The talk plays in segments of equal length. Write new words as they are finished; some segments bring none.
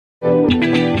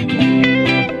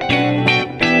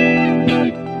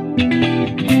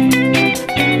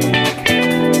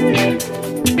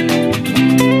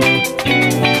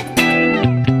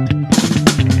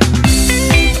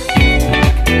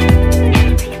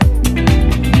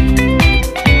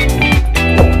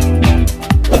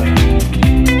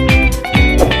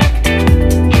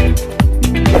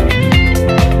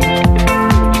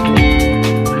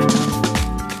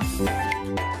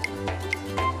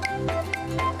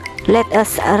Let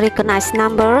us recognize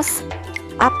numbers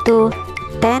up to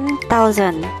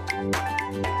 10,000.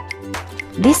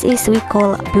 This is we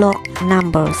call block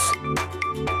numbers.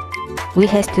 We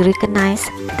have to recognize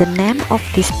the name of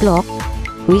this block,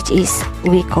 which is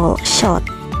we call short,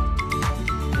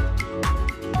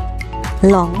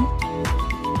 long,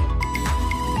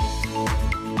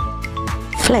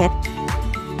 flat,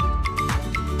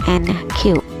 and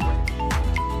cube.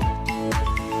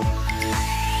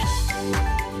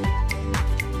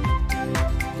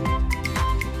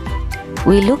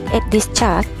 We look at this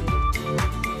chart.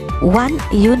 One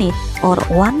unit or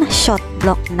one short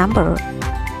block number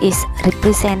is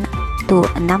represent to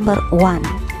number 1.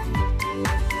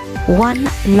 One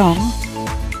long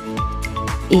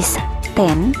is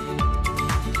 10.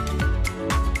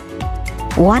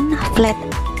 One flat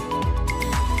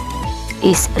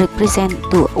is represent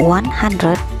to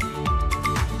 100,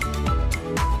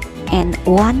 and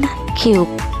one cube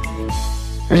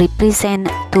represent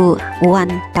to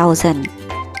 1000.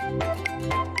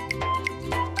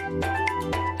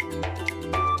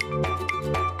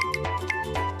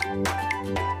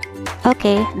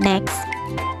 Okay, next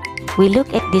we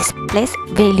look at this place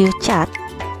value chart.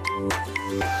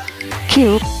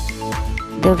 Cube,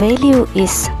 the value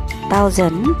is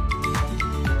 1000.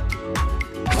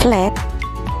 Flat,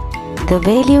 the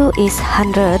value is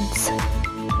hundreds.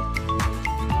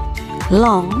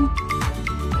 Long,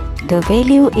 the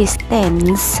value is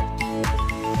tens.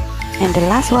 And the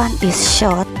last one is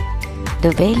short, the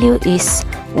value is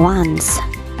ones.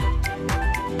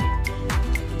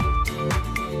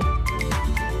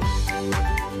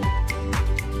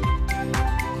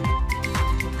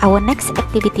 Our next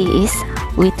activity is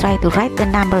we try to write the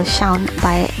number shown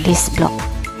by this block.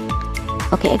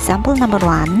 Okay, example number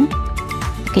 1.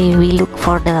 Okay, we look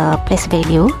for the place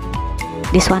value.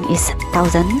 This one is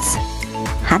thousands,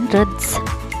 hundreds,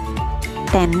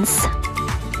 tens,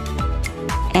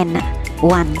 and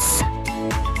ones.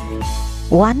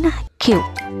 One cube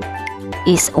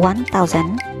is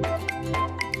 1000.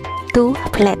 2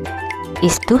 flat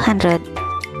is 200.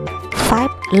 5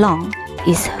 long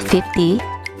is 50.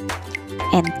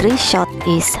 And 3 short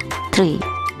is 3.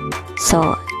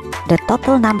 So the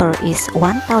total number is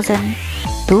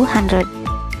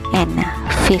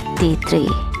 1253.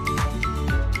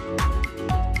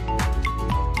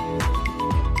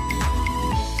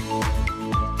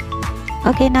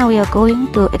 Okay, now we are going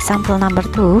to example number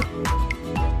 2.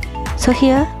 So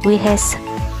here we have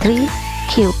 3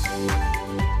 cube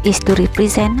is to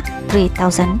represent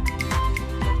 3000.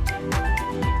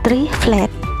 3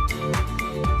 flat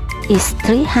is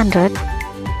 300.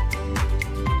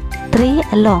 3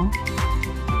 long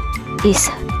is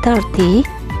 30,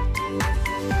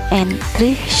 and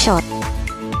 3 short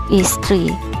is 3.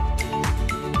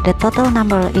 The total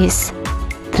number is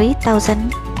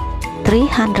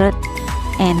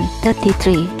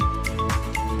 3333.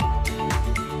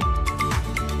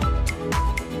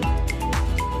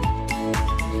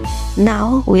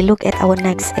 Now we look at our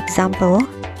next example.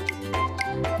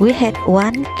 We had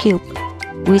 1 cube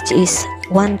which is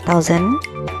 1000.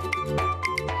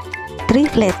 3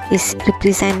 flat is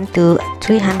represent to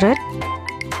 300.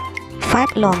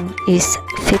 5 long is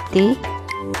 50,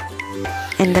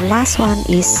 and the last one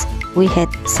is we had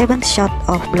 7 short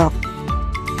of block,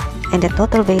 and the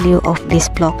total value of this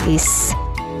block is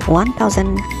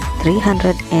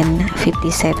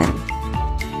 1357.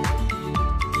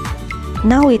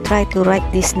 Now we try to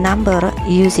write this number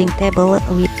using table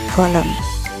with column.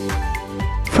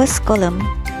 First column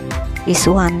is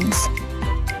ones,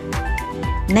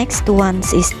 next to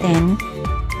ones is 10,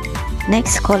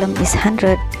 next column is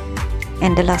 100,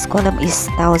 and the last column is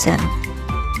 1000.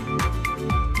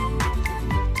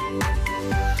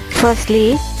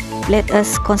 Firstly, let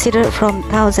us consider from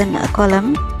 1000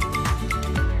 column.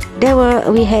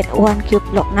 We had 1 cube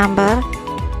block number,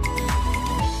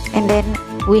 and then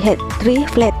we had 3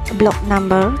 flat block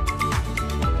number.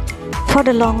 For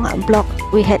the long block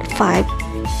we had 5,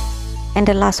 and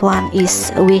the last one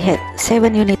is we had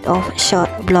 7 unit of short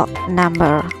block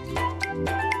number.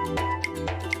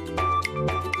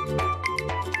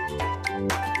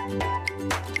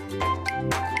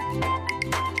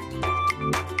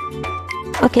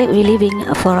 Okay, we're leaving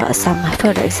for some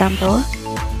further example.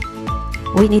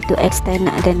 We need to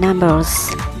extend the numbers.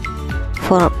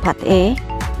 For part A,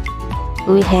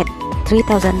 we had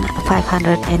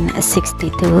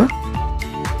 3562.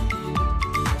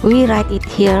 We write it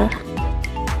here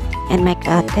and make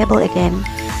a table again,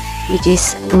 which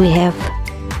is we have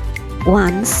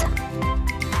ones,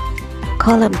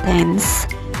 column tens,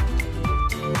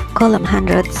 column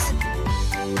hundreds,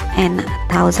 and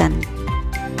thousand.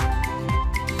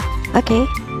 Okay,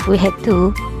 we had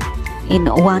 2 in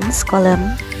ones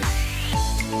column,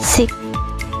 6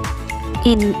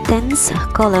 in tens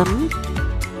column,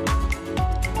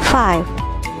 5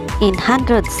 in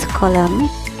hundreds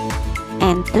column,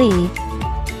 and 3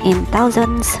 in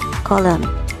thousands column.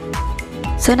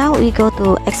 So now we go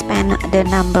to expand the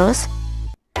numbers.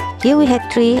 Here we had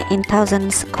 3 in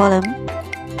thousands column,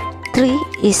 3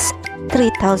 is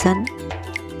 3000,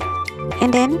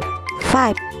 and then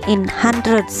 5 in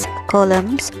hundreds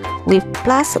columns, we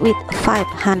plus with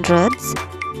 500s,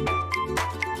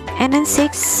 and then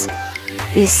 6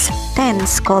 is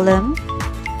tens column,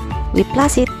 we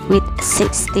plus it with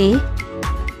 60,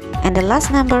 and the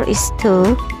last number is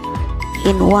 2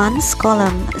 in ones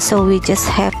column, so we just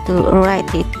have to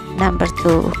write it number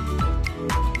 2.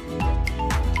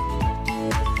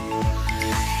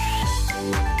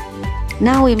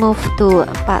 Now we move to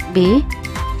part B.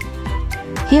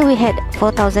 Here we had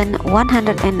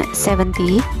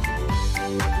 4170.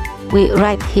 We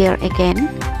write here again.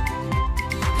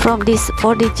 From these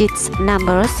 4 digits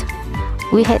numbers,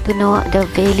 we had to know the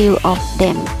value of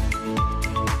them.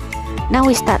 Now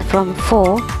we start from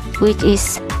 4, which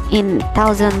is in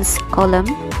thousands column,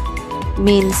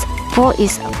 means 4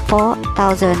 is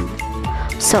 4000.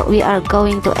 So we are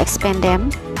going to expand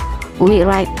them. We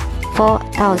write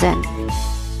 4000.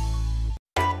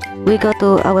 We go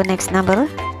to our next number.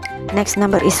 Next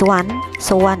number is 1,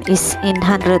 so 1 is in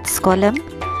hundreds column,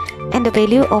 and the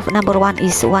value of number 1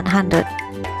 is 100.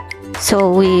 So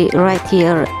we write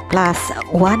here plus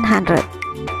 100.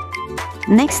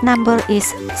 Next number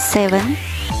is 7.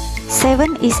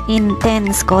 7 is in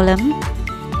tens column,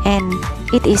 and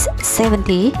it is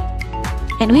 70,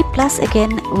 and we plus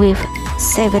again with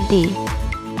 70.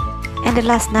 And the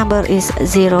last number is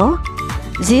 0.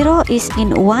 0 is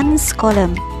in ones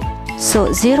column,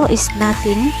 so 0 is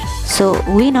nothing, so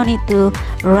we no need to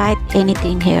write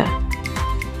anything here.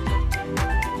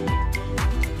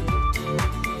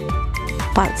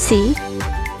 Part C.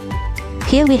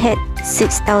 Here we had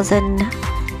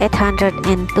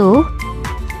 6802.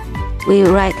 We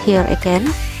write here again.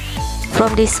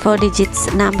 From these 4 digits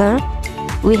number,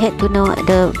 we had to know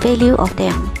the value of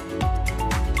them.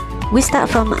 We start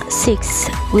from 6,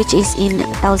 which is in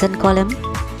thousand column,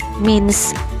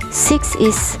 means 6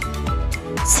 is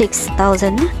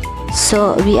 6000,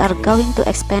 so we are going to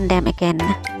expand them again,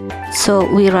 so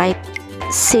we write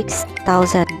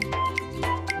 6000.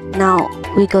 Now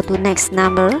we go to next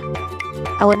number.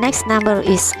 Our next number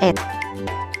is 8.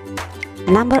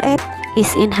 Number 8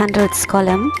 is in hundreds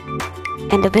column,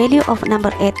 and the value of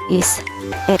number 8 is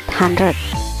 800.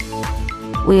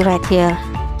 We write here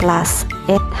plus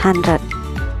 800.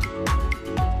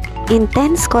 In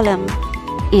tens column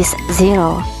is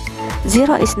 0.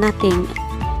 0 is nothing.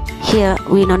 Here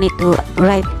we no need to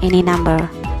write any number.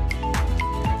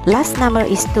 Last number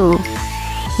is 2,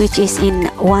 which is in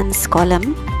ones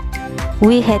column.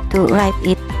 We had to write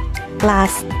it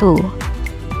plus 2.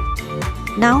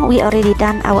 Now we already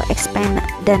done our expand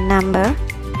the number.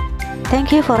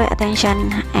 Thank you for your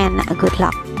attention and good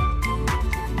luck.